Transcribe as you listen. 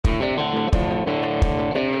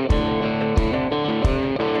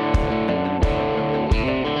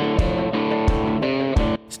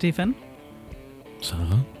Stefan?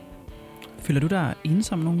 Sarah? Føler du dig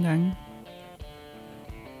ensom nogle gange?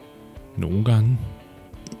 Nogle gange.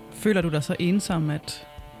 Føler du dig så ensom, at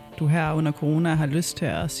du her under corona har lyst til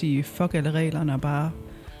at sige fuck alle reglerne og bare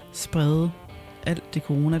sprede alt det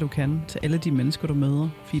corona, du kan til alle de mennesker, du møder,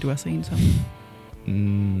 fordi du er så ensom?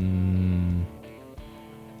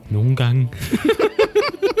 Nogle gange.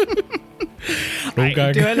 Nej,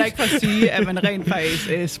 det er heller ikke for at sige, at man rent faktisk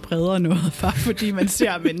spreder noget, fordi man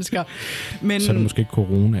ser mennesker. Men, så er det måske ikke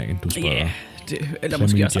coronaen, du spreder. Ja, eller Klamydia.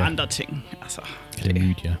 måske også andre ting. Altså,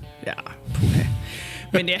 Klamydia. Ja, puha.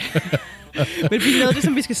 Men ja. Men noget af det,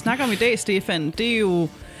 som vi skal snakke om i dag, Stefan, det er jo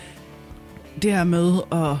det her med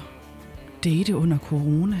at date under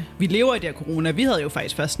corona. Vi lever i det her corona. Vi havde jo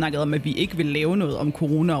faktisk først snakket om, at vi ikke ville lave noget om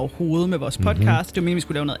corona overhovedet med vores podcast. Det var meningen, vi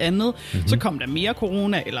skulle lave noget andet. Så kom der mere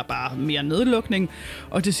corona, eller bare mere nedlukning.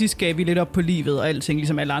 Og til sidst gav vi lidt op på livet og alting,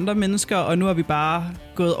 ligesom alle andre mennesker. Og nu er vi bare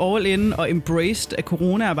gået all in og embraced, at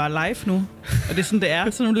corona er bare live nu. Og det er sådan, det er.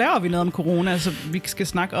 Så nu laver vi noget om corona, så vi skal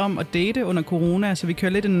snakke om at date under corona. Så vi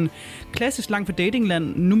kører lidt en klassisk lang for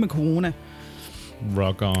datingland nu med corona.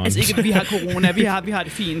 Rock on. Altså ikke, at vi har corona. Vi har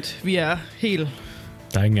det fint. Vi er helt...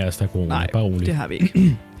 Der er ingen af os, der er corona. Nej, bare roligt. Det har vi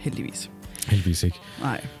ikke. Heldigvis. Heldigvis ikke.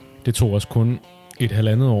 Nej. Det tog os kun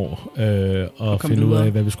 1,5 år at finde ud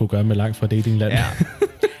af, hvad vi skulle gøre med langt fra datingland. Ja.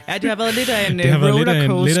 Ja, det har været lidt af en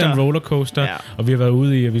rollercoaster. Lidt af en rollercoaster, ja. Og vi har været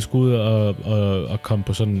ude i, at vi skulle ud og komme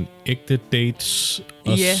på sådan ægte dates.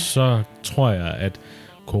 Og så tror jeg, at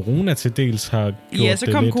corona til dels har gjort det lidt. Ja,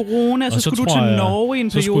 så kom corona, så skulle du til Norge i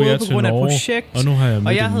en periode på grund af et projekt. Og nu har jeg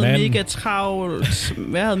og jeg havde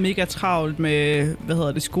mega travlt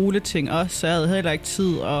med, skoleting også, så jeg havde heller ikke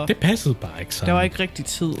tid. Og det passede bare ikke sammen. Der var ikke rigtig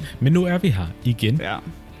tid. Men nu er vi her igen. Ja.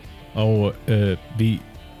 Og vi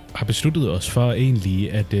har besluttet os for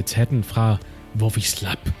egentlig at tage den fra, hvor vi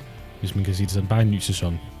slap. Hvis man kan sige det sådan, bare en ny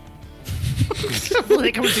sæson. Jeg ved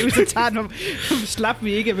ikke, om det er, så tager den. Slap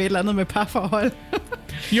vi ikke med et eller andet med parforhold.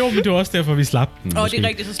 Jo, men det var også derfor, vi slap den. Og det er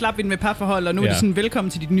rigtigt, så slap vi den med parforhold, og nu er det sådan,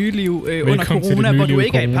 velkommen til dit nye liv under corona, hvor du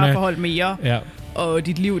ikke er i parforhold mere. Ja. Og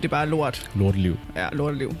dit liv, det er bare lort. Lorteliv. Ja,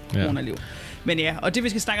 lorteliv. Coronaliv. Men ja, og det vi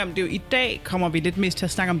skal snakke om, det er jo i dag, kommer vi lidt mest til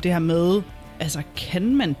at snakke om det her med, altså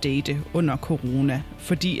kan man date under corona?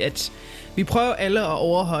 Fordi at vi prøver alle at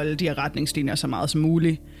overholde de her retningslinjer så meget som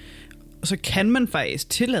muligt. Og så kan man faktisk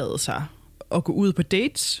tillade sig at gå ud på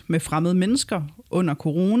dates med fremmede mennesker under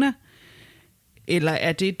corona. Eller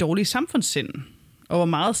er det et dårligt samfundssind? Og hvor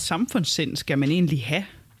meget samfundssind skal man egentlig have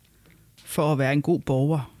for at være en god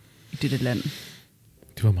borger i dette land?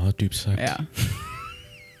 Det var meget dybt sagt. Ja.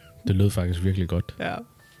 Det lød faktisk virkelig godt. Ja.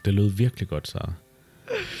 Det lød virkelig godt, Sarah.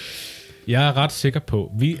 Jeg er ret sikker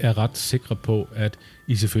på, vi er ret sikre på, at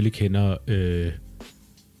I selvfølgelig kender,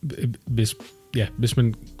 hvis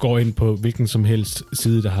man går ind på hvilken som helst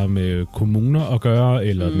side, der har med kommuner at gøre,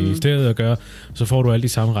 eller ministeriet at gøre, så får du alle de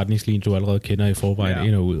samme retningslinjer, du allerede kender i forvejen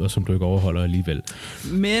ind og ud, og som du ikke overholder alligevel.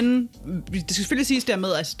 Men det skal selvfølgelig siges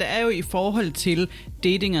dermed, altså der er jo i forhold til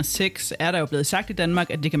dating og sex, er der jo blevet sagt i Danmark,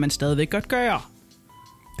 at det kan man stadigvæk godt gøre.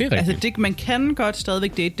 Det er rigtigt. Altså man kan godt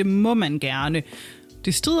stadigvæk date, det må man gerne.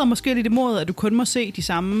 Det strider måske lidt imod, at du kun må se de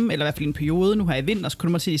samme, eller i hvert fald en periode, nu her i vinter, så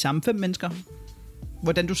kun må se de samme 5 mennesker.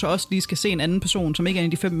 Hvordan du så også lige skal se en anden person, som ikke er en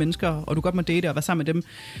af de 5 mennesker, og du godt må date og være sammen med dem.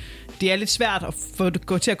 Det er lidt svært at få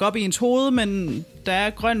det til at gå op i ens hoved, men der er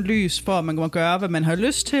grønt lys for, at man må gøre, hvad man har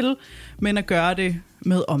lyst til, men at gøre det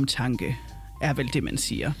med omtanke, er vel det, man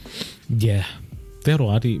siger. Ja, det har du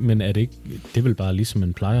ret i, men er det ikke, det er vel bare ligesom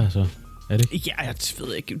man plejer så? Er det ikke? Ja, jeg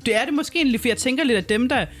ved ikke. Det er det måske egentlig, for jeg tænker lidt, at dem,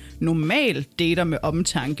 der normalt dater med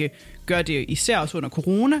omtanke, gør det især også under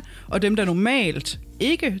corona, og dem, der normalt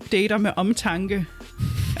ikke dater med omtanke,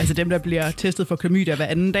 altså dem, der bliver testet for klamydia hver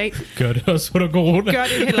anden dag, gør det også under corona. Gør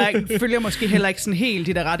det heller ikke, følger måske heller ikke sådan helt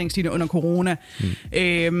de der retningslinjer under corona.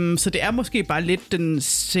 Så det er måske bare lidt den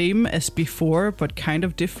same as before, but kind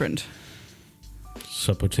of different.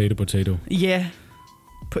 Så potato. Ja,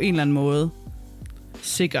 på en eller anden måde.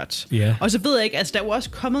 Sikkert. Yeah. Og så ved jeg ikke, altså der er jo også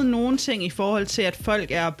kommet nogle ting i forhold til, at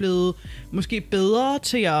folk er blevet måske bedre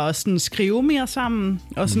til at sådan skrive mere sammen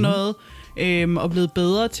og sådan noget, og blevet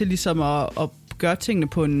bedre til ligesom at gøre tingene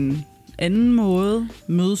på en anden måde,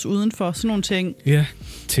 mødes udenfor, sådan nogle ting. Ja,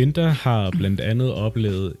 Tinder har blandt andet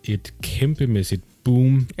oplevet et kæmpemæssigt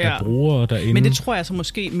boom af brugere derinde. Men det tror jeg så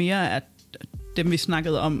måske mere, at dem vi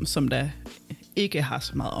snakkede om, som der ikke har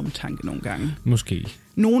så meget omtanke nogle gange. Måske.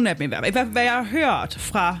 Nogle af dem i hvert fald. Hvad jeg har hørt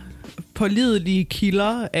fra pålidelige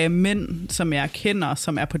kilder af mænd, som jeg kender,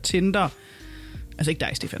 som er på Tinder. Altså ikke dig,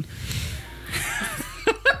 Stefan.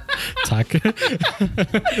 Tak.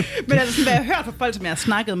 Men altså, sådan, hvad jeg har hørt fra folk, som jeg har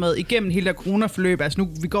snakket med igennem hele der coronaforløb, altså nu,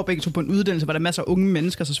 vi går begge to på en uddannelse, hvor der er masser af unge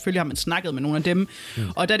mennesker, så selvfølgelig har man snakket med nogle af dem.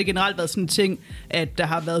 Og der har det generelt været sådan en ting, at der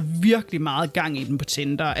har været virkelig meget gang i den på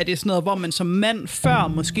Tinder. At det er sådan noget, hvor man som mand før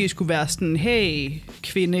måske skulle være sådan, hey,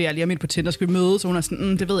 kvinde, jeg er lige midt på Tinder, skal vi mødes? Og hun er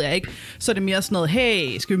sådan, det ved jeg ikke. Så er det mere sådan noget,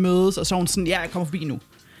 hey, skal vi mødes? Og så er hun sådan, ja, jeg kommer forbi nu.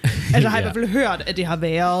 Altså har jeg i hvert fald hørt, at det har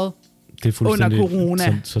været det er under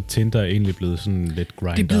corona. Så Tinder er egentlig blevet sådan lidt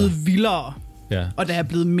grinder. Det er blevet vildere. Ja. Og der er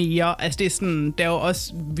blevet mere. Altså det er sådan, der er jo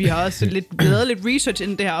også, vi har også lavet lidt research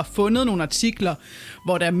inden det her og fundet nogle artikler,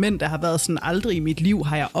 hvor der er mænd, der har været sådan, aldrig i mit liv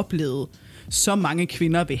har jeg oplevet så mange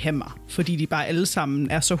kvinder vil have mig, fordi de bare alle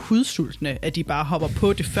sammen er så hudsultne, at de bare hopper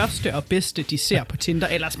på det første og bedste, de ser på Tinder.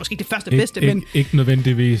 Eller måske ikke det første og bedste, men... Ikke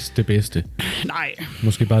nødvendigvis det bedste. Nej.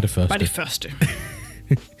 Måske bare det første. Bare det første.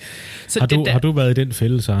 Så har du været i den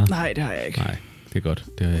fælde, Sara? Nej, det har jeg ikke. Nej, det er godt.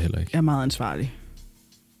 Det har jeg heller ikke. Jeg er meget ansvarlig.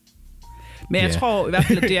 Men jeg tror i hvert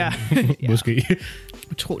fald, at det er... Måske.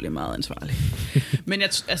 Utrolig meget ansvarlig. Men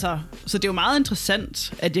så det er jo meget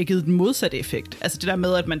interessant, at det har givet den modsatte effekt. Altså det der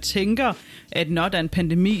med, at man tænker, at når der er en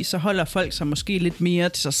pandemi, så holder folk sig måske lidt mere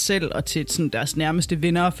til sig selv og til sådan deres nærmeste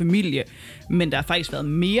venner og familie. Men der har faktisk været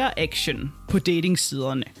mere action på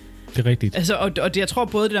datingsiderne. Det er rigtigt. Altså, og det, jeg tror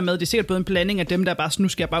både det der med, det er sikkert både en blanding af dem, der bare sådan, nu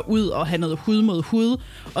skal jeg bare ud og have noget hud mod hud,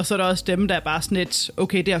 og så er der også dem, der er bare sådan et,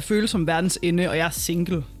 okay, det her føles som verdens ende, og jeg er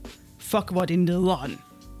single. Fuck, hvor det er nederen.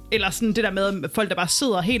 Eller sådan det der med folk, der bare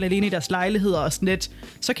sidder helt alene i deres lejligheder og sådan lidt,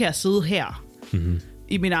 så kan jeg sidde her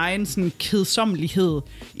i min egen sådan kedsommelighed,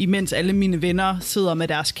 imens alle mine venner sidder med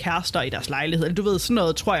deres kærester i deres lejlighed. Eller du ved, sådan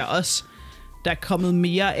noget tror jeg også, der er kommet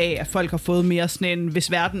mere af, at folk har fået mere sådan en,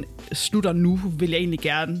 hvis verden slutter nu, vil jeg egentlig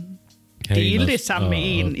gerne dele det sammen med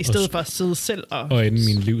en, i stedet for at sidde selv og ende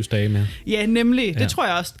min livsdage med. Ja, nemlig. Det tror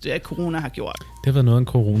jeg også, at corona har gjort. Det har været noget af en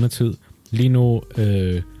coronatid. Lige nu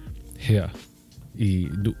her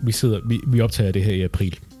vi optager det her i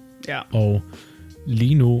april. Ja. Og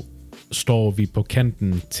lige nu står vi på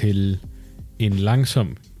kanten til en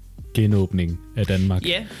langsom genåbning af Danmark. Ja,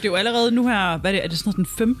 det er jo allerede nu her, er det sådan noget den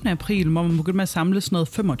 15. april, hvor man begynder med at samle sådan noget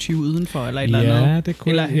 25 udenfor, eller et eller andet. Ja, det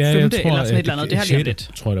kunne eller 5. Eller sådan et eller andet. Det har lige om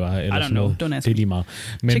lidt. Tror det var, eller sådan noget. Det er lige meget.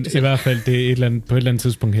 Men i hvert fald, det er på et eller andet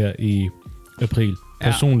tidspunkt her i april.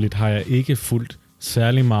 Personligt har jeg ikke fulgt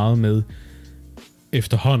særlig meget med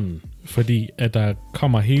efterhånden, fordi at der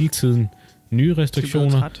kommer hele tiden nye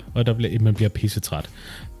restriktioner, og man bliver pissetræt.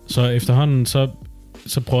 Så efterhånden,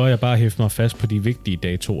 så prøver jeg bare at hæfte mig fast på de vigtige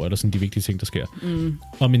datoer, eller sådan de vigtige ting, der sker.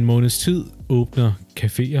 Om en måneds tid åbner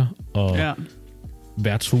caféer og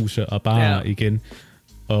værtshuse og barer igen,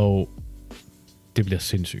 og det bliver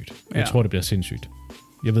sindssygt. Jeg tror, det bliver sindssygt.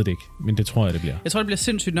 Jeg ved det ikke, men det tror jeg, det bliver. Jeg tror, det bliver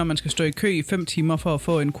sindssygt, når man skal stå i kø i 5 timer for at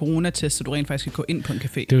få en coronatest, så du rent faktisk kan gå ind på en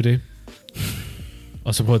café. Det er jo det.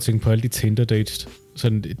 Og så prøv at tænke på alle de Tinder-dates.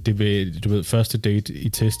 Sådan, du ved, første date i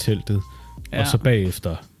testteltet, og så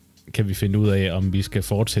bagefter kan vi finde ud af, om vi skal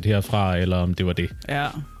fortsætte herfra, eller om det var det. Ja.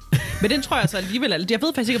 Men den tror jeg altså alligevel... Jeg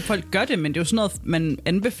ved faktisk ikke, om folk gør det, men det er jo sådan noget, man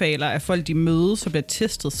anbefaler, at folk de mødes og bliver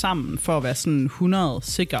testet sammen, for at være sådan 100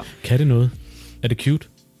 sikker. Kan det noget? Er det cute?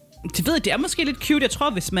 Det ved jeg, det er måske lidt cute. Jeg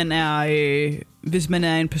tror, hvis man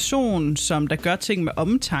er en person, som der gør ting med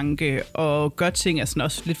omtanke, og gør ting af sådan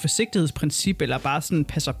også lidt forsigtighedsprincip, eller bare sådan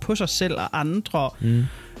passer på sig selv og andre,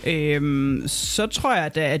 så tror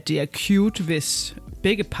jeg, at det er cute, hvis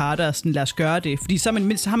begge parter sådan, lad os gøre det. Fordi så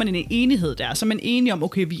har man en enighed der. Så er man enige om,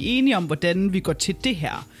 okay, vi er enige om, hvordan vi går til det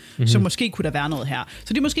her. Så måske kunne der være noget her.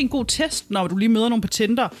 Så det er måske en god test, når du lige møder nogen på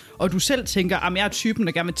Tinder, og du selv tænker, at jeg er typen,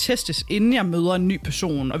 der gerne vil testes, inden jeg møder en ny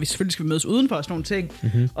person, og vi selvfølgelig skal mødes udenfor og sådan nogle ting.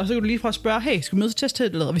 Og så kan du lige prøve at spørge, hey, skal vi mødes til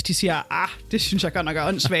testteltet? Og hvis de siger, det synes jeg godt nok er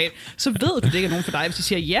åndssvagt, så ved du, det ikke er nogen for dig. Hvis de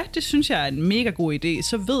siger, ja, det synes jeg er en mega god idé,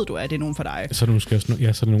 så ved du, at det er nogen for dig. Så er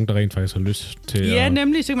der nogen, der rent faktisk har lyst til at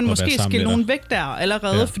nemlig, så kan man måske skille nogen væk der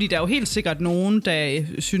allerede, fordi der er jo helt sikkert nogen, der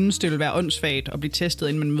synes, det vil være åndssvagt at blive testet,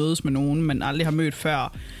 inden man mødes med nogen, man aldrig har mødt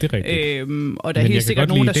før. Det er rigtigt. Og der er helt sikkert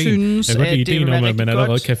nogen, der synes, at det vil være rigtig godt. at man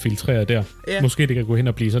allerede kan filtrere der. Ja. Måske det kan gå hen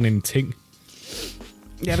og blive sådan en ting.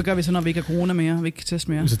 Ja, hvad gør vi så, når vi ikke har corona mere, og vi ikke kan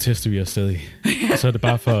teste mere? Så tester vi os stadig. Og så er det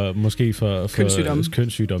bare for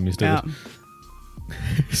kønssygdomme i stedet. Ja.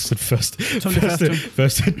 Så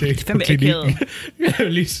første date på klinikken.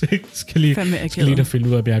 Jeg skal lige der finde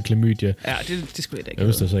ud af, at jeg har klamydia. Ja, det skulle jeg da ikke. Jeg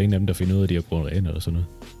vidste, der så en af dem, der finder ud af, at de har corona eller sådan noget.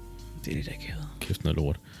 Det er lidt akavet. Kæft noget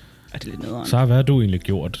lort. Er det lidt nederen? Så hvad har du egentlig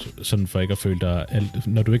gjort, sådan for ikke at føle dig,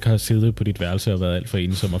 når du ikke har siddet på dit værelse og været alt for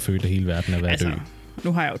ensom og følt, at hele verden er ved at dø?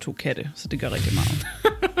 Nu har jeg jo 2 katte, så det gør rigtig meget.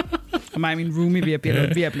 Og mig og min roomie, vi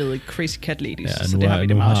er blevet crazy cat ladies, så det har vi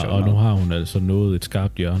det meget sjovt. Og nu har hun altså nået et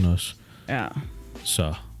skarpt hjørne også. Ja.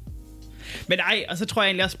 Så. Men nej, og så tror jeg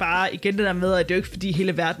egentlig også bare, igen det der med, at det er jo ikke fordi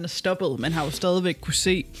hele verden er stoppet. Man har jo stadigvæk kunne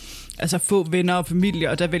se, altså få venner og familie,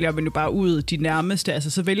 og der vælger man jo bare ud de nærmeste. Altså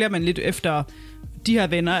så vælger man lidt efter de her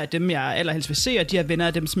venner af dem, jeg allerhelst vil se, og de her venner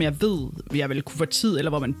af dem, som jeg ved, jeg vil kunne få tid, eller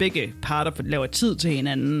hvor man begge parter laver tid til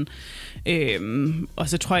hinanden. Og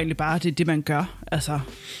så tror jeg egentlig bare, det er det, man gør. Altså,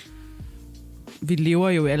 vi lever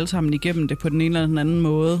jo alle sammen igennem det på den ene eller den anden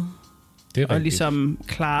måde. Det er og ligesom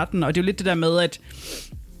klare den. Og det er jo lidt det der med, at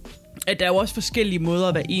der er jo også forskellige måder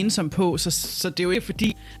at være ensom på, så det er jo ikke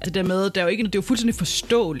fordi, altså der med, det er jo fuldstændig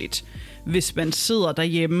forståeligt, hvis man sidder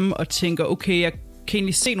derhjemme og tænker, okay, jeg kan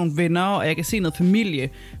egentlig se nogle venner, og jeg kan se noget familie,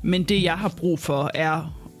 men det jeg har brug for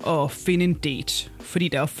er at finde en date. Fordi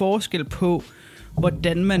der er forskel på,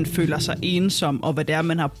 hvordan man føler sig ensom, og hvad det er,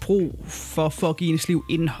 man har brug for at give ens liv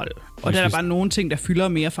indhold. Og der er der bare nogle ting, der fylder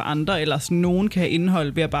mere for andre, eller sådan, nogen kan have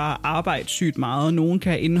indhold ved at bare arbejde sygt meget, nogen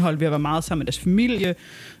kan have indhold ved at være meget sammen med deres familie,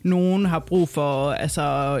 nogen har brug for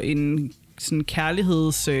altså en sådan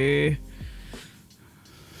kærligheds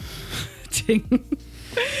ting.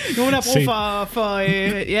 Nogen har brug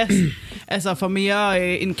for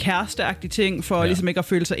mere en kæresteagtig ting, for ligesom ikke at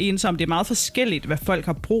føle sig ensom. Det er meget forskelligt, hvad folk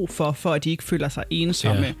har brug for at de ikke føler sig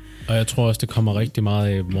ensomme. Ja. Og jeg tror også, det kommer rigtig meget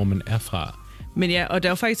af, hvor man er fra. Men ja, og der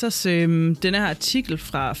er jo faktisk også denne her artikel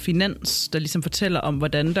fra Finans, der ligesom fortæller om,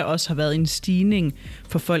 hvordan der også har været en stigning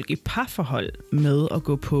for folk i parforhold med at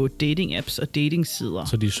gå på dating-apps og datingsider.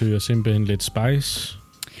 Så de søger simpelthen lidt spice?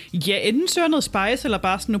 Ja, enten søger noget spice, eller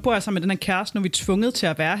bare sådan, nu bor jeg sammen med den her kæreste, nu er vi tvunget til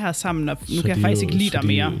at være her sammen, og nu kan jeg faktisk ikke lide dig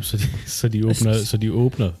mere. Så de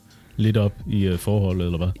åbner lidt op i forholdet,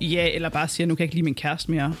 eller hvad? Ja, eller bare siger, nu kan jeg ikke lide min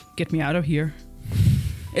kæreste mere. Get me out of here.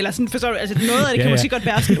 Eller sådan, forstår du, altså noget af det kan måske godt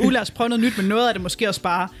være sådan, lad os prøve noget nyt, men noget af det måske også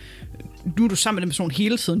bare, nu er du sammen med den person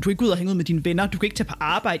hele tiden, du er ikke ud og hænge ud med dine venner, du kan ikke tage på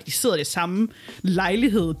arbejde, I sidder i det samme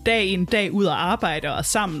lejlighed, dag ind, dag ud og arbejder og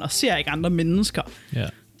sammen, og ser ikke andre mennesker. Ja.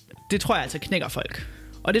 Det tror jeg altså knækker folk.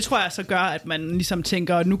 Og det tror jeg så gør, at man ligesom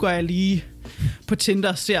tænker, nu går jeg lige på Tinder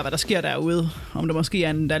og ser, hvad der sker derude, om der måske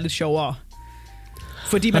er der er lidt sjovere.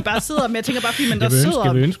 Fordi man bare sidder med, jeg tænker bare, fordi man der sidder...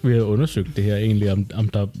 Jeg vil ønske, vi havde undersøgt det her egentlig, om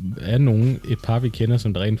der er et par, vi kender,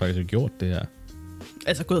 som der rent faktisk har gjort det her.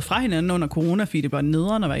 Altså gået fra hinanden under corona, fordi det var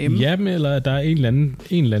nederen at være hjemme? Jamen, eller der er en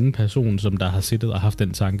eller anden person, som der har siddet og haft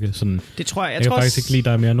den tanke. Sådan, det tror jeg. Jeg kan faktisk ikke lide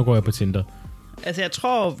dig mere, nu går jeg på Tinder. Altså jeg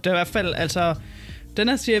tror, det er i hvert fald... Altså, den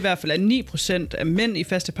her siger i hvert fald, at 9% af mænd i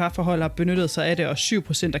faste parforhold har benyttet sig af det, og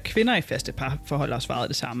 7% af kvinder i faste parforhold har svaret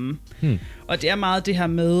det samme. Og det er meget det her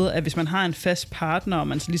med, at hvis man har en fast partner, og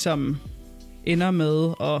man ligesom ender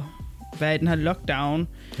med at være i den her lockdown,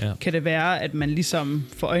 kan det være, at man ligesom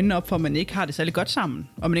får øjnene op for, at man ikke har det særlig godt sammen,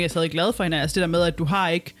 og man ikke er stadig glad for hinanden. Altså det der med, at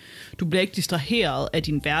du bliver ikke distraheret af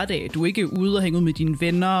din hverdag. Du er ikke ude og hænge ud med dine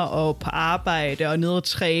venner, og på arbejde, og nede og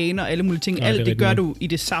træne, og alle mulige ting. Alt det gør du i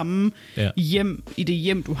det samme hjem, i det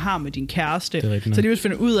hjem, du har med din kæreste. Så det er jo at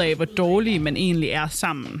finde ud af, hvor dårlige man egentlig er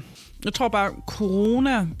sammen. Jeg tror bare,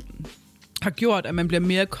 corona har gjort, at man bliver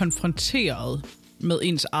mere konfronteret med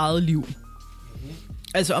ens eget liv.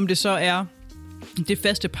 Altså om det så er det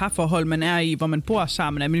faste parforhold, man er i, hvor man bor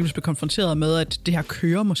sammen, at man bliver konfronteret med, at det her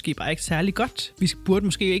kører måske bare ikke særlig godt. Vi burde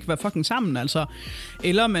måske ikke være fucking sammen, altså.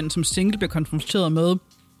 Eller man som single bliver konfronteret med,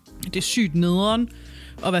 det er sygt nederen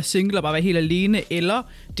at være single og bare være helt alene, eller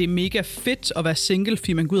det er mega fedt at være single,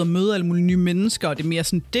 fordi man går ud og møder alle mulige nye mennesker, og det er mere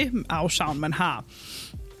sådan det afsavn, man har.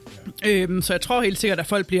 Så jeg tror helt sikkert, at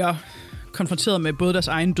folk bliver konfronteret med både deres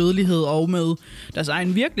egen dødelighed og med deres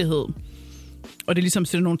egen virkelighed. Og det ligesom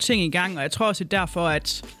sætter nogle ting i gang, og jeg tror også derfor,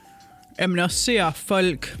 at man også ser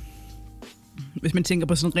folk, hvis man tænker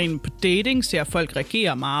på sådan rent på dating, ser folk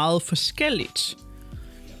reagere meget forskelligt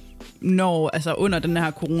under den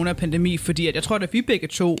her coronapandemi, fordi at jeg tror, at vi begge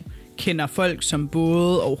to kender folk, som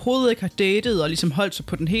både overhovedet ikke har datet, og ligesom holdt sig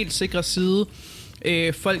på den helt sikre side.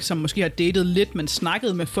 Folk, som måske har datet lidt, men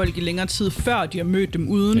snakket med folk i længere tid, før de har mødt dem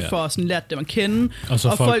udenfor, og sådan lært dem at kende. Og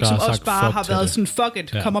folk som også bare har været sådan, fuck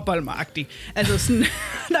it, kommer boldmagtigt. Altså sådan,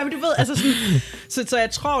 nej, men du ved, altså sådan, så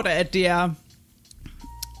jeg tror da, at det er,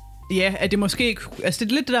 at det måske, altså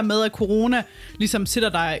det er lidt det der med, at corona ligesom sætter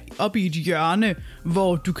dig op i et hjørne,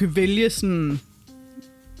 hvor du kan vælge sådan,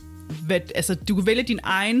 du kan vælge din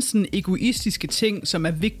egen sådan egoistiske ting, som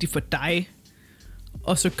er vigtig for dig,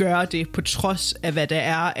 og så gøre det på trods af, hvad der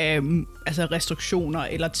er af restriktioner,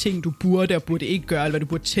 eller ting, du burde og burde ikke gøre, eller hvad du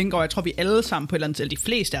burde tænke over. Jeg tror, vi alle sammen på et eller andet, eller de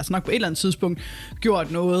fleste er nok på et eller andet tidspunkt,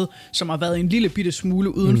 gjort noget, som har været en lille bitte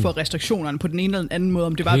smule uden for restriktionerne på den ene eller den anden måde.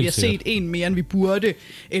 Om det var, vi har set en mere, end vi burde,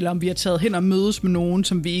 eller om vi har taget hen og mødes med nogen,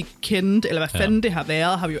 som vi ikke kendte, eller hvad fanden det har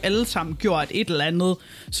været, har vi jo alle sammen gjort et eller andet,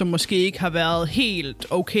 som måske ikke har været helt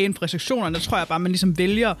okay inden for restriktionerne. Der tror jeg bare, man ligesom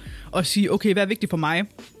vælger at sige, okay, hvad er vigtigt for mig?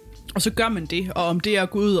 Og så gør man det, og om det er at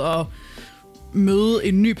gå ud og møde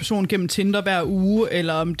en ny person gennem Tinder hver uge,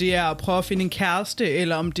 eller om det er at prøve at finde en kæreste,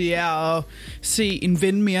 eller om det er at se en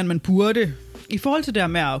ven mere, end man burde. I forhold til det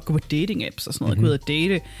med at gå på dating-apps og sådan noget, gå ud og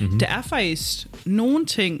date, der er faktisk nogle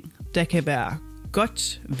ting, der kan være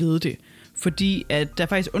godt ved det. Fordi at der er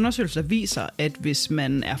faktisk undersøgelser, der viser, at hvis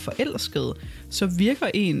man er forelsket, så virker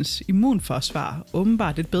ens immunforsvar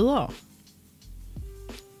åbenbart lidt bedre.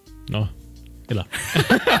 Nå, eller...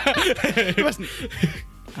 Det var sådan...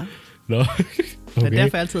 Ja. Nå, okay. Det er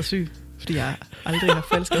derfor jeg altid er syg, fordi jeg aldrig har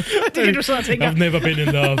forelsket. Det er det, du sidder og tænker. I've never been in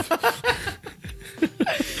love.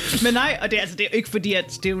 Men nej, og det er jo ikke fordi, at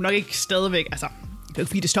det er jo nok ikke stadigvæk, altså, det er jo ikke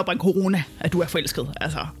fordi, det stopper en corona, at du er forelsket,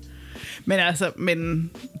 altså.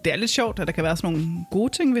 Men det er lidt sjovt, at der kan være sådan nogle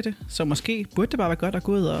gode ting ved det, så måske burde det bare være godt at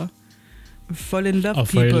gå ud og fall in love og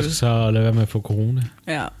people. Og forelske sig og lade være med at få corona.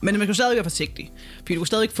 Ja, men man kan stadig være forsigtig, fordi du kan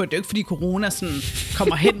stadig få det, er jo ikke fordi corona sådan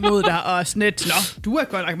kommer hen mod dig og sådan et, nå, du er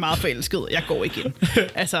godt nok meget forelsket, jeg går igen.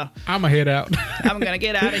 Altså, I'm a head out. I'm gonna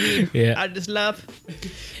get out of here. Yeah. Out of this love.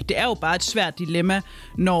 Det er jo bare et svært dilemma,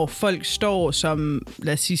 når folk står som,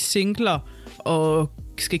 lad os sige, singler og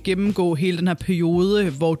skal gennemgå hele den her periode,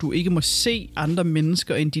 hvor du ikke må se andre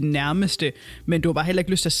mennesker end de nærmeste, men du har bare heller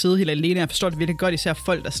ikke lyst til at sidde helt alene. Jeg forstår det virkelig godt, især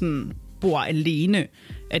folk, der sådan bor alene,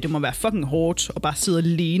 at det må være fucking hårdt at bare sidde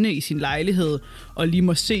alene i sin lejlighed og lige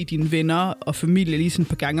må se dine venner og familie lige sådan et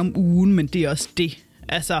par gange om ugen, men det er også det.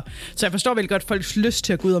 Altså, så jeg forstår vel godt folks lyst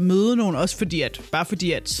til at gå ud og møde nogen, også fordi at, bare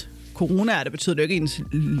fordi at corona er, det betyder det jo ikke, ens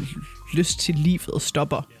lyst til livet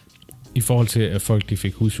stopper. I forhold til, at folk de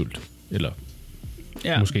fik hudsult, eller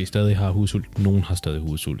måske stadig har hudsult. Nogen har stadig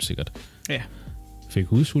hudsult, sikkert. Ja. Fik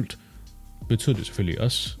hudsult, betyder det selvfølgelig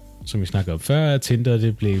også, som vi snakkede om før, at Tinder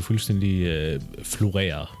det blev fuldstændig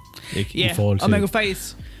floreret. Ikke? Ja, I forhold til... og man kan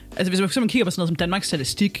faktisk... Altså hvis man for eksempel kigger på sådan noget som Danmarks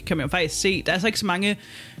Statistik, kan man jo faktisk se, der er altså ikke så mange...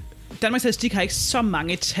 Danmarks Statistik har ikke så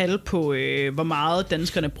mange tal på, hvor meget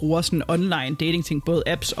danskerne bruger sådan online dating ting, både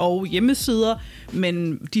apps og hjemmesider,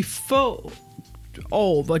 men de få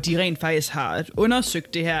år, hvor de rent faktisk har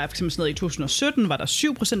undersøgt det her, for eksempel sådan noget i 2017, var der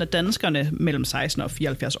 7% af danskerne mellem 16 og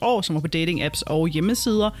 74 år, som var på dating-apps og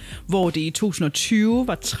hjemmesider, hvor det i 2020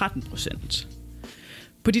 var 13%.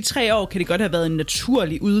 På de 3 år kan det godt have været en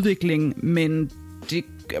naturlig udvikling, men det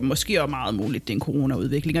er måske også meget muligt, det er en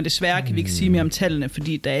corona-udvikling, og desværre kan vi ikke sige mere om tallene,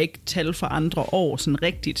 fordi der er ikke tal for andre år sådan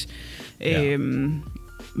rigtigt. Ja.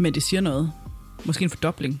 Men det siger noget. Måske en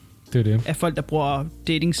fordobling det er det. Af folk, der bruger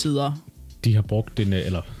datingsider. De har brugt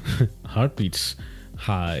eller Heartbeats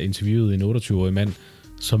har interviewet en 28-årig mand,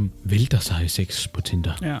 som vælter sig i sex på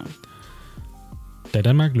Tinder. Ja. Da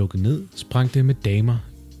Danmark lukkede ned, sprang det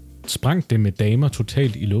med damer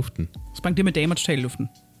totalt i luften. Sprang det med damer totalt i luften?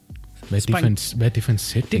 Hvad er det for en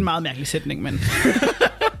sætning? Det er en meget mærkelig sætning, men...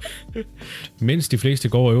 Mens de fleste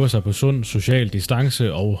går og øver sig på sund social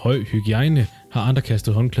distance og høj hygiejne, har andre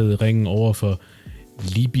kastet håndklædet i ringen over for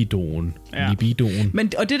libidoen. Ja.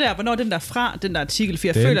 Men, og det der, hvornår den der fra, den der artikel, for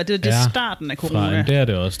jeg føler, det er starten af corona. Det er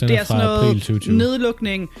det også. Den det er fra april 2020.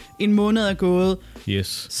 Nedlukning, en måned er gået.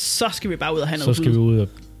 Yes. Så skal vi bare ud og have noget. Så skal vi ud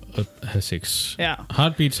og have sex. Ja.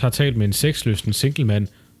 Heartbeats har talt med en sexlysten singlemand,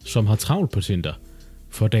 som har travlt på Tinder.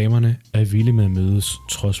 For damerne er villige med at mødes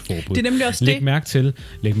trods forbud. Det er nemlig også Læg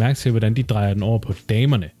mærke til, hvordan de drejer den over på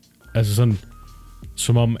damerne. Altså sådan,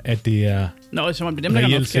 som om, at det er... som om det er dem, der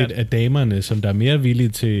reelt set af damerne, som der er mere villige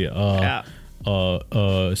til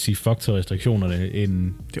at sige fuck til restriktionerne,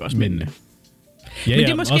 end det er også mændene. Ja, men det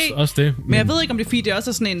er måske, også det. Men jeg ved ikke, om det er fordi, det er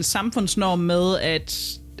også sådan en samfundsnorm med,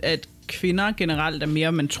 at kvinder generelt er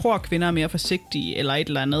mere, man tror, kvinder er mere forsigtige, eller et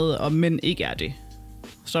eller andet, og mænd ikke er det.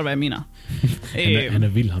 Så hvad jeg mener. Han er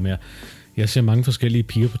vild ham her. Jeg ser mange forskellige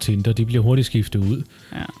piger på Tinder, de bliver hurtigt skiftet ud.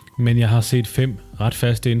 Ja. Men jeg har set 5 ret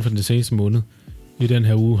faste inden for den seneste måned. I den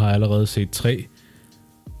her uge har jeg allerede set 3.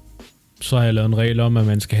 Så har jeg lavet en regel om, at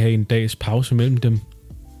man skal have en dags pause mellem dem.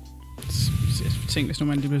 Tænk, hvis nu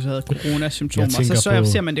man lige pludselig havde coronasymptomer,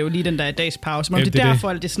 så ser man det jo lige den der dags pause. Men det er derfor,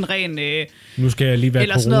 at det er sådan ren... nu skal jeg lige være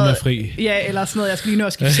coronafri. Ja, eller sådan noget, jeg skal lige nå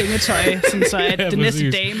at skifte sengetøj, sådan så at den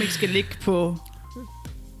næste dame ikke skal ligge på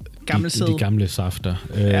gamle sæd. De gamle safter.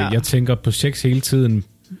 Jeg tænker på sex hele tiden,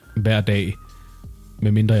 hver dag,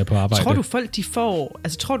 medmindre jeg er på arbejde.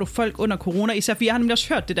 Tror du folk under corona, især for jeg har nemlig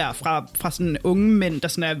også hørt det der fra sådan unge mænd, der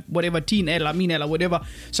sådan er whatever, din alder, min alder, whatever,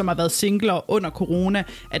 som har været singler under corona,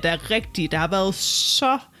 at der har været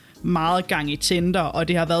så meget gang i Tinder, og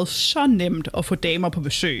det har været så nemt at få damer på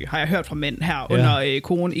besøg, har jeg hørt fra mænd her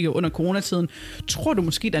under coronatiden. Tror du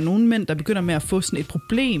måske, der er nogle mænd, der begynder med at få sådan et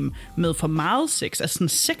problem med for meget sex, altså sådan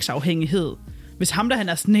sexafhængighed, Hvis ham der, han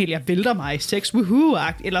er sådan helt, jeg vælter mig i sex,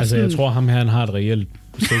 woohoo-agt, eller altså, sådan... jeg tror, ham her, han har et reelt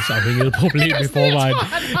sexafhængighedsproblem i forvejen.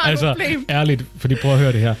 Altså, ærligt, fordi prøv at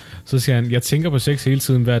høre det her. Så siger han, jeg tænker på sex hele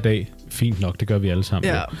tiden hver dag. Fint nok, det gør vi alle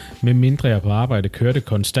sammen. Ja. Men mindre jeg på arbejde, kører det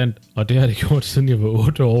konstant, og det har det gjort, siden jeg var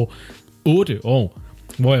 8 år. 8 år,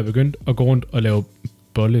 hvor jeg begyndte at gå rundt og lave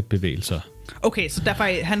bollebevægelser. Okay, så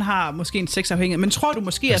derfor han har måske en sexafhængighed. Men tror du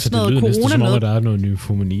måske, altså, at sådan noget corona noget... det lyder næsten som om, at der er noget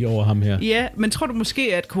nymfomani over ham her. Ja, men tror du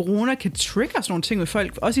måske, at corona kan trigge sådan nogle ting med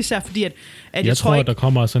folk? Også især fordi, at jeg tror ikke... at der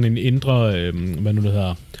kommer sådan en indre, hvad nu det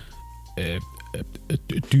hedder...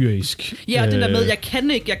 dyrisk. Ja, den der med,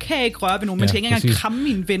 jeg kan ikke røre ved nogen, men jeg skal ikke engang kramme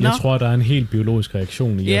mine venner. Jeg tror, der er en helt biologisk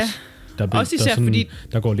reaktion i os. Også især fordi...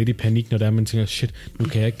 Der går lidt i panik, når der man tænker, shit, nu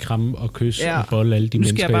kan jeg ikke kramme og kysse og bolle alle de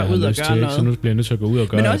mennesker, jeg har lyst til. Så nu bliver jeg nødt til at gå ud og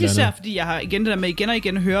gøre noget. Men også især fordi, jeg har igen det der med, igen og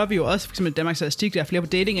igen hører vi jo også, for eksempel Danmarks Statistik, der er flere på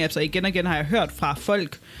dating-apps, og igen har jeg hørt fra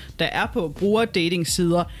folk, der er på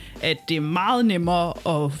bruger-dating-sider, at det er meget nemmere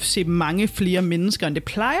at se mange flere mennesker, end det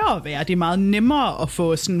plejer at være. Det er meget nemmere at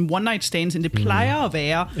få sådan one-night stands, end det plejer at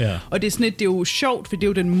være. Yeah. Og det er sådan det er jo sjovt, for det er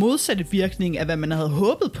jo den modsatte virkning af, hvad man havde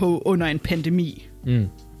håbet på under en pandemi.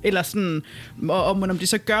 Eller sådan, og om det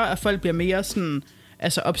så gør, at folk bliver mere sådan,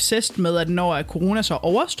 altså obsessed med, at når corona så er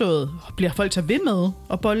overstået, bliver folk så ved med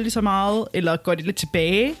at bolle lige så meget, eller går det lidt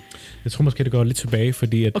tilbage? Jeg tror måske, det går lidt tilbage,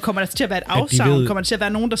 fordi at... Og kommer der til at være et afsavn? Kommer der til at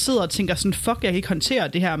være nogen, der sidder og tænker sådan, fuck, jeg kan ikke håndtere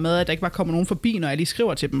det her med, at der ikke bare kommer nogen forbi, når jeg lige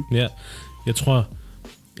skriver til dem? Ja, jeg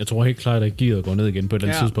tror helt klart, at gearet går ned igen på et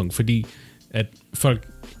eller andet tidspunkt, fordi at folk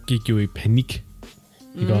gik jo i panik.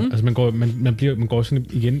 Altså man går sådan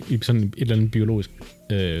igen i sådan et eller andet biologisk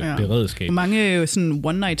beredskab. Hvor mange sådan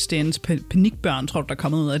one night stands panikbørn tror du der er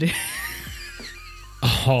kommet ud af det?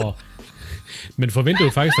 Men forventer jo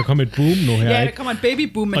faktisk der kommer et boom nu her. Ja, der kommer et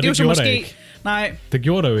babyboom, men det er jo så måske nej. Det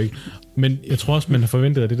gjorde der jo ikke. Men jeg tror også man har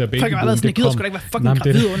forventet at det der babyboom. Folk har været sådan, jeg gider sgu da ikke være fucking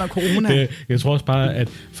gravid under corona. Jeg tror også bare at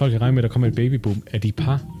folk har regnet med at der kommer et babyboom af de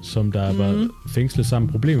par som der var fængslet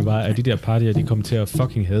sammen. Problemet var at de der partier de kom til at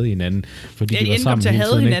fucking hade hinanden, fordi de var sammen til at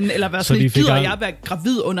hade hinanden ikke? Eller være sådan gider jeg være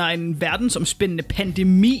gravid under en verdensomspændende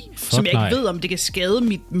pandemi, som jeg ikke ved om det kan skade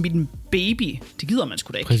min baby. Det gider man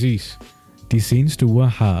sgu da ikke. Præcis. De seneste uger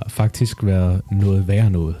har faktisk været noget værre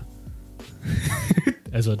noget.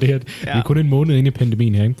 Altså, det er kun en måned inde i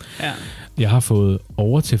pandemien her, ikke? Ja. Jeg har fået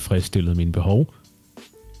overtilfredsstillet mine behov,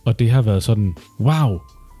 og det har været sådan, wow,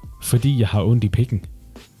 fordi jeg har ondt i pikken.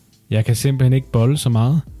 Jeg kan simpelthen ikke bolle så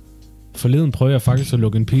meget. Forleden prøvede jeg faktisk at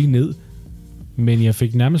lukke en pige ned, men jeg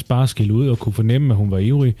fik nærmest bare skille ud og kunne fornemme, at hun var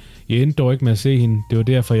ivrig. Jeg endte dog ikke med at se hende. Det var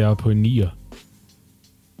derfor, jeg var på en 9'er.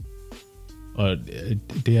 Og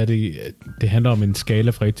det handler om en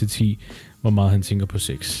skala fra 1 til 10, hvor meget han tænker på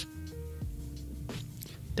sex.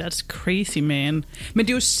 That's crazy, man. Men det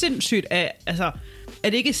er jo sindssygt, er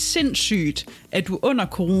det ikke sindssygt, at du under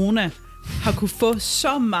corona har kunne få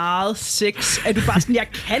så meget sex, at du bare sådan, jeg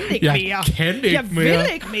kan ikke mere. Jeg vil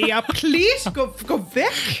ikke mere. Please, gå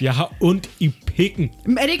væk. Jeg har ondt i pikken.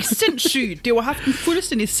 Men er det ikke sindssygt? Det har jo haft en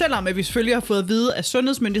fuldstændig, selvom at vi selvfølgelig har fået at vide af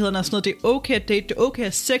sundhedsmyndighederne og sådan noget, det er okay at date, det er okay at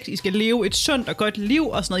have sex, I skal leve et sundt og godt liv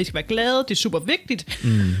og sådan noget, I skal være glade, det er super vigtigt.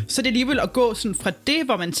 Så det er alligevel at gå sådan fra det,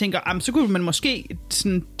 hvor man tænker, så kunne man måske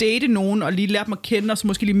sådan date nogen og lige lære dem at kende, og så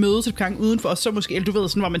måske lige mødes et gang udenfor, og så måske, eller du ved,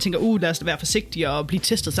 sådan, hvor man tænker, lad os da være forsigtige og blive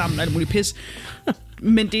testet sammen og alt muligt pis.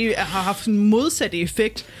 Men det har haft en modsatte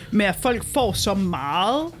effekt med, at folk får så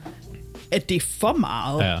meget, at det er for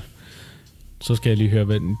meget. Ja. Så skal jeg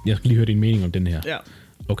lige høre din mening om den her. Ja.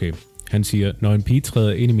 Okay, han siger, når en pige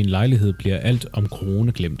træder ind i min lejlighed, bliver alt om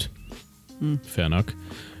corona glemt. Fair nok.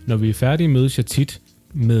 Når vi er færdige, mødes jeg tit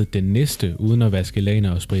med den næste, uden at vaske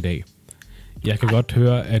laner og spritte af. Jeg kan godt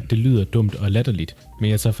høre, at det lyder dumt og latterligt, men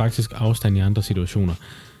jeg tager faktisk afstand i andre situationer.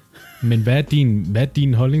 Men hvad er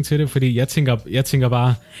din holdning til det? Fordi jeg tænker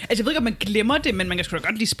bare... Altså, jeg ved ikke, om man glemmer det, men man kan sgu da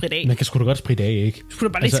godt lige spritte af. Man kan sgu da godt spritte af, ikke? Skulle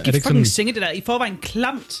du bare lige skifte fucking senge, det der i forvejen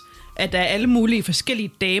klamt, at der er alle mulige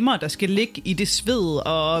forskellige damer, der skal ligge i det sved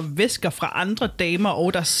og væsker fra andre damer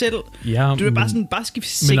og dig selv. Ja, du vil bare skifte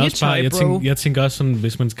sengetøj, bro. Jeg tænker også sådan,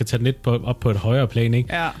 hvis man skal tage den lidt op på et højere plan,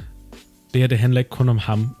 ikke? Ja. Det her, det handler ikke kun om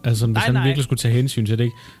ham. Altså, hvis han virkelig skulle tage hensyn til det,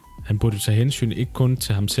 ikke? Han burde tage hensyn ikke kun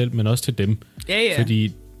til ham selv, men også til dem. Ja.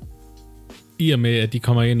 Fordi i og med, at de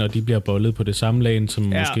kommer ind, og de bliver bollet på det samme lagen, som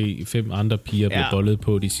måske 5 andre piger bliver bollet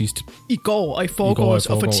på de sidste... I går og i forgårs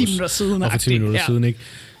og for 10 minutter siden. Og for 10 minutter siden, ikke?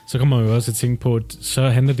 Så kommer man jo også at tænke på, at så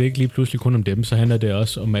handler det ikke lige pludselig kun om dem, så handler det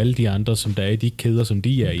også om alle de andre, som der er i de kæder, som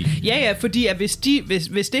de er i. Ja, fordi at hvis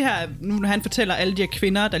det her, nu han fortæller alle de her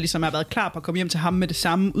kvinder, der ligesom har været klar på at komme hjem til ham med det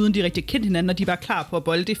samme, uden de rigtig kendte hinanden, og de var klar på at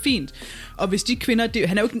bolle, det er fint. Og hvis de kvinder,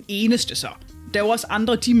 han er jo ikke den eneste så. der er jo også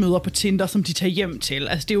andre, de møder på Tinder, som de tager hjem til.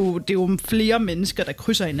 Altså, det er jo flere mennesker, der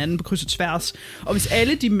krydser hinanden på kryds og tværs. Og hvis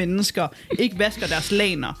alle de mennesker ikke vasker deres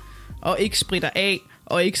laner, og ikke spritter af,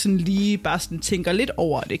 og ikke sådan lige bare sådan tænker lidt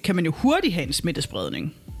over det, kan man jo hurtigt have en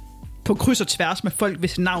smittespredning. På kryds og tværs med folk,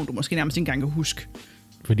 hvis navn du måske nærmest ikke engang kan huske.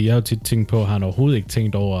 Fordi jeg har jo tit tænkt på, at han overhovedet ikke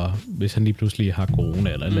tænkt over, hvis han lige pludselig har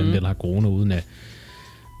corona, eller eller har corona, uden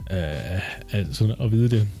at vide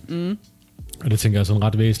det. Og det tænker jeg sådan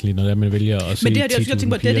ret væsentligt, når man vælger at se. Men det her, jeg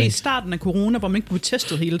tænker på, det er det i starten af corona, hvor man ikke blev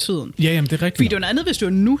testet hele tiden. Ja, jamen det er rigtigt. Fordi det var noget andet, hvis det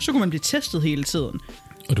var nu, så kunne man blive testet hele tiden.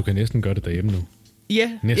 Og du kan næsten gøre det derhjemme nu.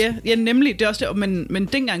 Ja, nemlig. Det er også det, men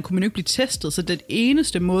dengang kunne man jo ikke blive testet, så det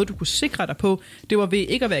eneste måde, du kunne sikre dig på, det var ved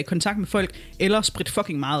ikke at være i kontakt med folk, eller spritte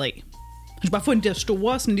fucking meget af. Du skal bare få de der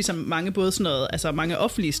store, sådan ligesom mange, både sådan noget, altså mange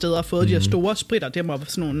offentlige steder har fået de der store spritter, der var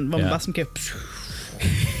sådan nogle, hvor man bare sådan kan... bare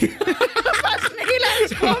sådan en helt anden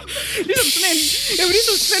skub. Ligesom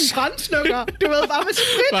sådan en brandsnukker. Du ved, bare med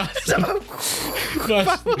sprit.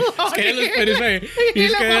 Skal alle sprittes af? I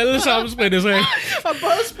skal alle sammen sprittes af. Og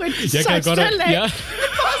både sprit, jeg kan godt have... Ja. Og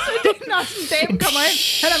så det, når sådan en dame kommer ind,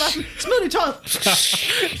 han er bare sådan, smid det i tøjet.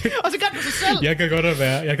 Og så gør det sig selv.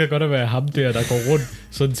 Jeg kan godt være ham der går rundt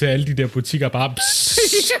sådan til alle de der butikker bare...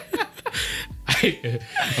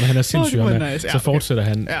 og han er sindssyg, så fortsætter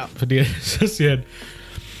han. Fordi så siger han,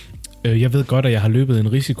 jeg ved godt, at jeg har løbet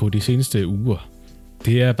en risiko de seneste uger.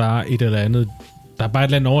 Det er bare et eller andet. Der er bare et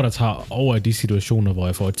eller andet over, der tager over i de situationer, hvor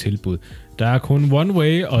jeg får et tilbud. Der er kun one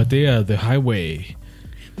way, og det er the highway.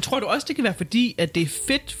 Tror du også, det kan være fordi, at det er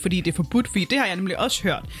fedt, fordi det er forbudt? Fordi det har jeg nemlig også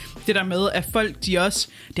hørt. Det der med, at folk, de også...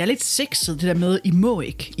 Det er lidt sexet, det der med, I må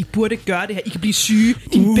ikke. I burde gøre det her. I kan blive syge.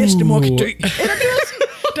 Din bedstemor kan dø. Eller det er sådan...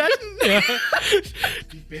 Det er sådan... Ja.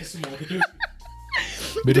 Din bedstemor kan dø.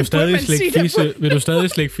 Vil du stadig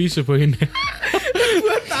slække fisse på hende? Det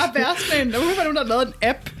burde bare være sådan en... Der burde være nogen, der har lavet en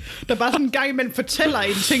app, der bare sådan en gang imellem fortæller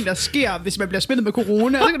en ting, der sker, hvis man bliver smittet med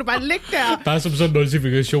corona. Og så kan du bare ligge der. Bare som sådan en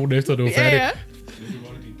notifikation, efter du er færdig. Ja.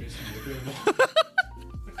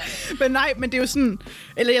 Men nej, men det er jo sådan...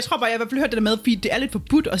 Eller jeg tror bare, jeg har i hvert fald hørt det der med, fordi det er lidt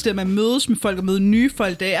forbudt, også det at man mødes med folk og møde nye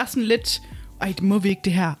folk. Det er sådan lidt... Ej, det må vi ikke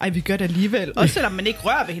det her. Ej, vi gør det alligevel. Også selvom man ikke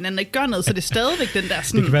rører ved hinanden og ikke gør noget, så det er stadigvæk den der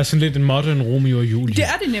sådan... Det kan være sådan lidt en modern Romeo og Julie. Det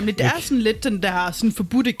er det nemlig. Det er sådan lidt den der sådan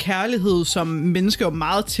forbudte kærlighed, som mennesker er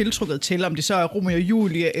meget tiltrukket til. Om det så er Romeo og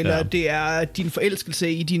Julie, eller det er din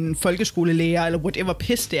forelskelse i din folkeskolelærer, eller whatever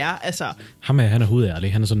piss det er. Altså... Han er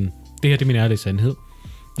hudærlig. Han er sådan, det her det er min ærlige sandhed.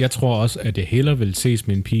 Jeg tror også, at jeg hellere vil ses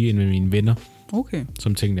med en pige, end med mine venner. Okay.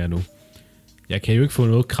 Som tingene er nu. Jeg kan jo ikke få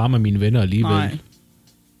noget kram af mine venner alligevel. Nej.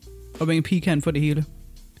 Og med en pige kan få det hele.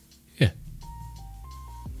 Ja.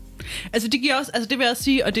 Altså det giver også, altså det vil jeg også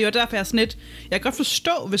sige, og det er jo derfor jeg er sådan lidt, jeg kan godt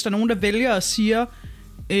forstå, hvis der er nogen, der vælger at sige,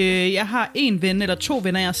 jeg har en ven eller 2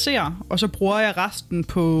 venner, jeg ser, og så bruger jeg resten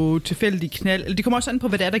på tilfældige knald. Eller det kommer også an på,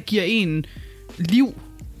 hvad det er, der giver en liv.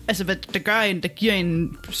 Altså hvad der gør en, der giver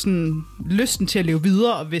en sådan lysten til at leve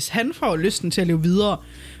videre, og hvis han får lysten til at leve videre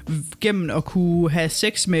gennem at kunne have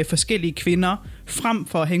sex med forskellige kvinder, frem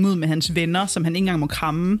for at hænge ud med hans venner, som han ikke engang må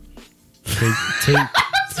kramme.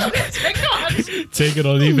 Take it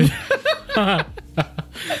or leave it.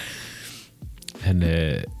 Han,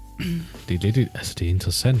 det er lidt, altså det er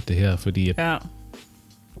interessant det her, fordi at,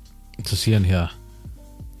 så siger han her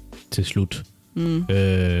til slut,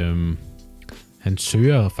 han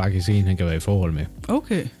søger faktisk en, han kan være i forhold med.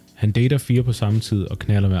 Okay. Han dater 4 på samme tid og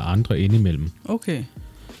knalder med andre indimellem. Okay.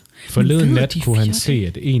 Forleden nat kunne han se,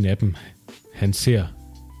 at en af dem, han ser,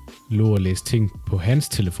 lå og læse ting på hans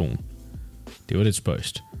telefon. Det var lidt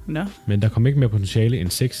spøjst. No. Men der kom ikke mere potentiale end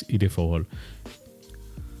sex i det forhold.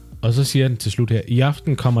 Og så siger han til slut her, i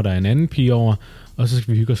aften kommer der en anden pige over, og så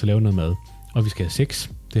skal vi hygge os og lave noget mad. Og vi skal have sex.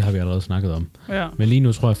 Det har vi allerede snakket om. Ja. Men lige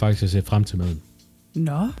nu tror jeg faktisk, at jeg ser frem til maden.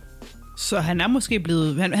 Nå. Så han er måske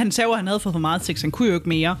blevet... Han sagde, at han havde fået for meget sex. Han kunne jo ikke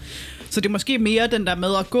mere. Så det er måske mere den der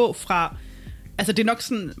med at gå fra... Altså det er nok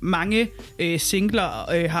sådan, mange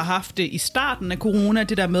singler har haft det i starten af corona,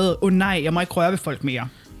 det der med, nej, jeg må ikke røre ved folk mere.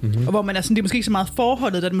 Mm-hmm. Og hvor man er sådan, det er måske ikke så meget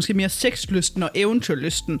forholdet, der er det måske mere sexlysten og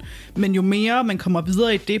eventyrlysten. Men jo mere man kommer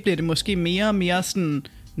videre i det, bliver det måske mere og mere sådan,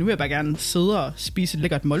 nu vil jeg bare gerne sidde og spise et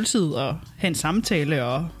lækkert måltid og have en samtale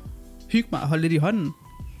og hygge mig og holde lidt i hånden.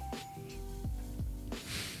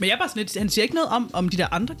 Men jeg er bare sådan lidt, han siger ikke noget om de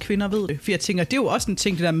der andre kvinder ved det. For jeg tænker, det er jo også en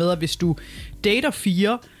ting, det der med, at hvis du dater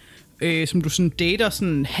 4, som du sådan dater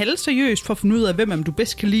sådan halvseriøst for at finde ud af, hvem du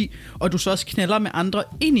bedst kan lide, og du så også knalder med andre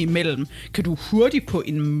ind imellem, kan du hurtigt på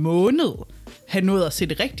en måned have nået at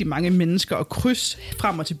sætte rigtig mange mennesker og kryds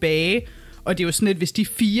frem og tilbage. Og det er jo sådan lidt, hvis de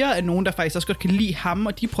 4 er nogen, der faktisk også godt kan lide ham,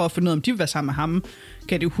 og de prøver at finde ud af, om de vil være sammen med ham,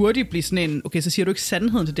 kan det jo hurtigt blive sådan en, okay, så siger du ikke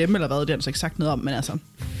sandheden til dem, eller hvad, det har han så ikke sagt noget om, men altså...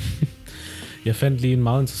 Jeg fandt lige en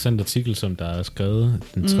meget interessant artikel, som der er skrevet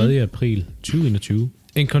den 3. april 2021.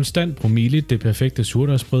 En konstant promille, det perfekte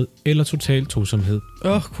surdejsbrød eller total tosomhed.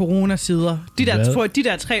 Coronasider. De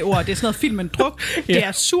der 3 ord, det er sådan noget film med druk, det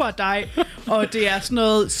er surdej, og det er sådan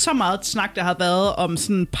noget, så meget snak, der har været om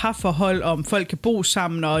sådan parforhold, om folk kan bo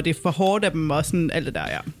sammen, og det er for hårdt af dem, og sådan alt det der,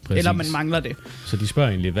 ja. Præcis. Eller man mangler det. Så de spørger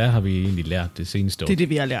egentlig, hvad har vi egentlig lært det seneste år? Det er det,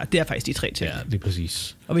 vi har lært. Det er faktisk de 3 ting. Ja, det er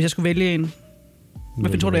præcis. Og hvis jeg skulle vælge en,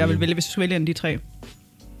 hvad tror du, jeg vil vælge, hvis jeg skulle vælge en af de 3?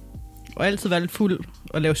 Og altid være lidt fuld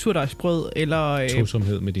og lave surdejsbrød, eller...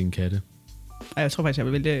 Tosomhed med dine katte. Ej, jeg tror faktisk, jeg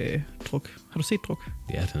vil vælge druk. Har du set druk?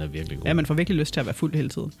 Ja, den er virkelig god. Ja, man får virkelig lyst til at være fuld hele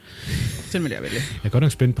tiden. Den vil jeg vælge. Jeg er godt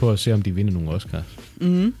nok spændt på at se, om de vinder nogle Oscars.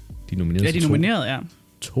 Mm-hmm. De er nomineret ja, de er nomineret, ja.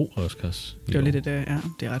 2 Oscars. Det var lidt et, ja,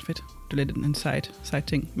 det er ret fedt. Det er lidt en side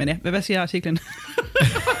ting. Men ja, hvad siger artiklen?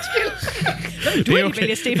 Hvad vil du egentlig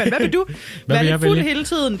vælge, Stefan? Hvad vil du? Være lidt fuld hele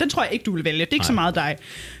tiden? Den tror jeg ikke, du vil vælge. Det er ikke så meget dig.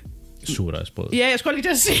 Surdejsbrød. Ja, jeg skulle lige til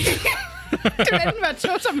at sige. Det vil enten være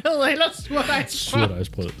tosomhed eller surdejsbrød.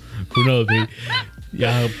 Surdejsbrød. 100 p.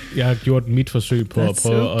 Jeg har gjort mit forsøg på at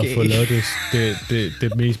prøve at få lavet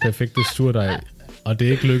det mest perfekte surdej, og det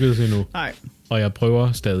er ikke lykkedes endnu. Nej. Og jeg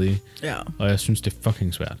prøver stadig, ja. Og jeg synes, det er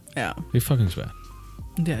fucking svært. Ja. Det er fucking svært.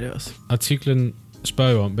 Det er det også. Artiklen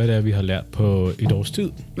spørger jo om, hvad det er, vi har lært på et års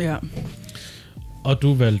tid. Ja. Og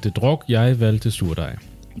du valgte druk, jeg valgte surdej.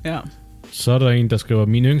 Ja. Så er der en, der skriver,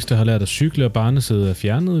 min yngste har lært at cykle, og barnesædet er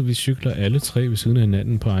fjernet. Vi cykler alle 3 ved siden af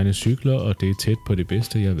hinanden på egne cykler, og det er tæt på det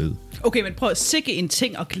bedste, jeg ved. Okay, men prøv at sikke en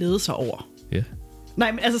ting at glæde sig over. Ja.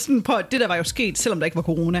 Nej, men altså sådan, prøv, det der var jo sket, selvom der ikke var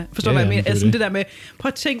corona. Forstår du, hvad jeg mener? Altså det der med, prøv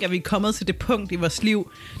at tænke, at vi er kommet til det punkt i vores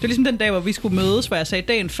liv. Det var ligesom den dag, hvor vi skulle mødes, hvor jeg sagde,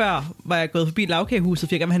 dagen før var jeg gået forbi lavkagehuset,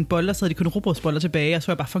 for jeg gerne ville have en bolle, og så havde de kun rugbrødsboller tilbage, og så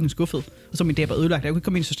var jeg bare fucking skuffet. Og så min dag var ødelagt, jeg kunne ikke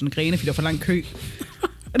komme ind i Søsterne Grene, fordi der var for lang kø.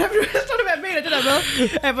 Og der forstår du, hvad jeg mener, det der med,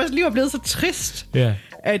 at vores liv er blevet så trist,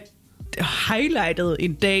 at highlightet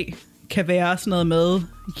en dag kan være sådan noget med,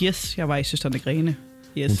 yes, jeg var i Søsterne Grene.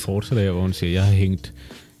 Yes. Hun fortsætter, hvor hun siger, jeg har hængt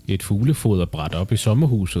et fuglefoderbræt op i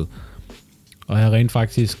sommerhuset, og jeg har rent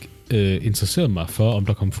faktisk interesseret mig for, om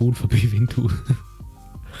der kom fugle forbi vinduet.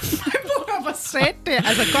 Hvor sat det?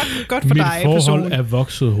 Altså godt for dig, dig. Mit forhold er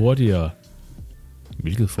vokset hurtigere.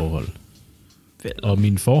 Hvilket forhold? Vel. Og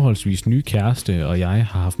min forholdsvis nye kæreste og jeg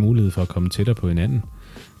har haft mulighed for at komme tættere på hinanden.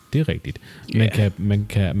 Det er rigtigt.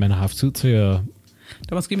 Man har haft tid til at... Der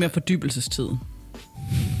er måske mere fordybelsestid.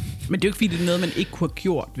 Men det er jo ikke fordi, det er noget, man ikke kunne have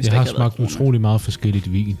gjort, hvis jeg der har ikke havde smagt utrolig meget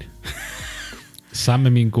forskelligt vin. Sammen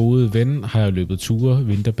med min gode ven har jeg løbet ture,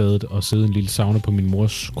 vinterbadet og siddet en lille sauna på min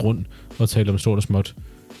mors grund og talt om stort og småt.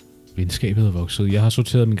 Venskabet er vokset. Jeg har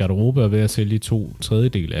sorteret min garderobe og ved at sælge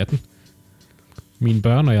 2/3 af den. Mine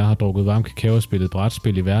børn og jeg har drukket varm kakao og spillet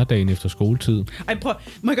brætspil i hverdagen efter skoletid. Ej, prøv,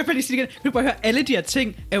 må jeg godt lige sige det igen? Kan du bare høre, alle de her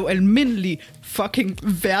ting er jo almindelige fucking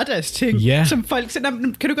hverdagsting, som folk...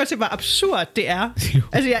 Kan du godt se, hvor absurd det er?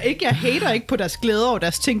 Altså, jeg hater ikke på deres glæde over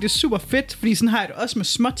deres ting. Det er super fedt, fordi sådan har jeg det også med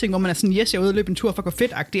små ting, hvor man er sådan, yes, jeg er ude og løbe en tur for at gå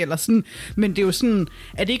fedt-agtigt, eller sådan. Men det er jo sådan,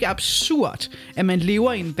 er det ikke absurd, at man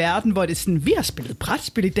lever i en verden, hvor det er sådan, vi har spillet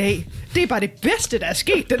brætspil i dag. Det er bare det bedste, der er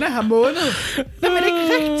sket den her måned. Nå, men ikke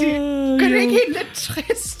rigtigt. Gør det ikke helt lidt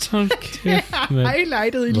trist? Hold kæft,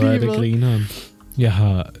 highlightet i livet. Hvor er det grineren. Jeg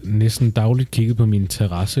har næsten dagligt kigget på min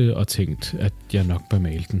terrasse og tænkt, at jeg nok bør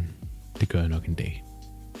male den. Det gør jeg nok en dag.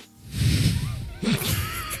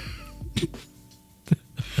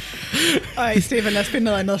 Ej, Stefan, lad os finde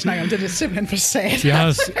noget andet at snakke om. Det er simpelthen for sat.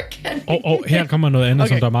 Og her kommer noget andet,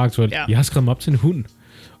 som der er meget aktuelt. Ja. Jeg har skrevet mig op til en hund.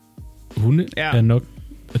 Hunde er nok...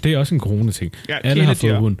 Og det er også en corona-ting. Ja, alle har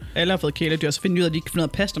fået hund. Alle har fået kæledyr. Så finder de ud af, at de ikke kan finde noget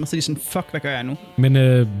at passe dem, og så er de sådan, fuck, hvad gør jeg nu? Men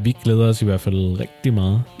vi glæder os i hvert fald rigtig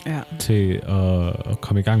meget til at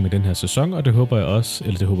komme i gang med den her sæson, og det håber jeg også,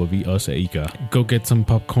 eller det håber vi også, at I gør. Go get some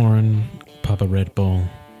popcorn, pop a Red Bull.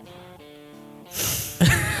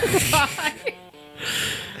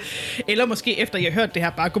 Eller måske efter I har hørt det her,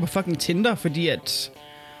 bare gå på fucking Tinder, fordi at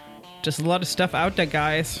there's a lot of stuff out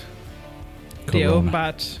there, guys. Corona. Det er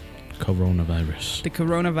åbenbart... Coronavirus. The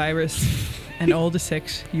coronavirus and all the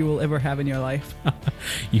sex you will ever have in your life.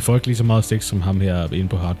 I får ikke lige så meget sex som ham her inde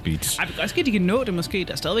på Heartbeats. Ej, det kan også ske, de kan nå det måske.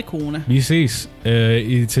 Der er stadigvæk corona. Vi ses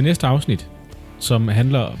til næste afsnit, som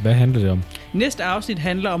handler... Hvad handler det om? Næste afsnit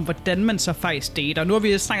handler om, hvordan man så faktisk dater. Nu har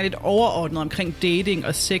vi snakket lidt overordnet omkring dating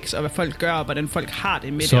og sex, og hvad folk gør, og hvordan folk har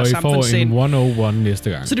det med så det. Så I får en 101 næste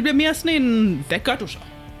gang. Så det bliver mere sådan en, hvad gør du så?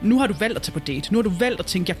 Nu har du valgt at tage på date. Nu har du valgt at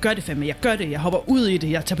tænke, jeg gør det fandme, jeg gør det, jeg hopper ud i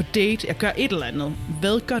det, jeg tager på date, jeg gør et eller andet.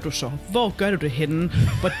 Hvad gør du så? Hvor gør du det henne?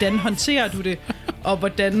 Hvordan håndterer du det? Og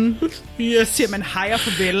hvordan siger man hej og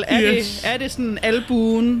farvel? Er det sådan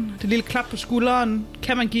albuen, det lille klap på skulderen?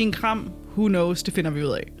 Kan man give en kram? Who knows? Det finder vi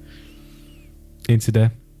ud af. Indtil da.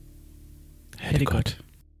 Ha' det godt.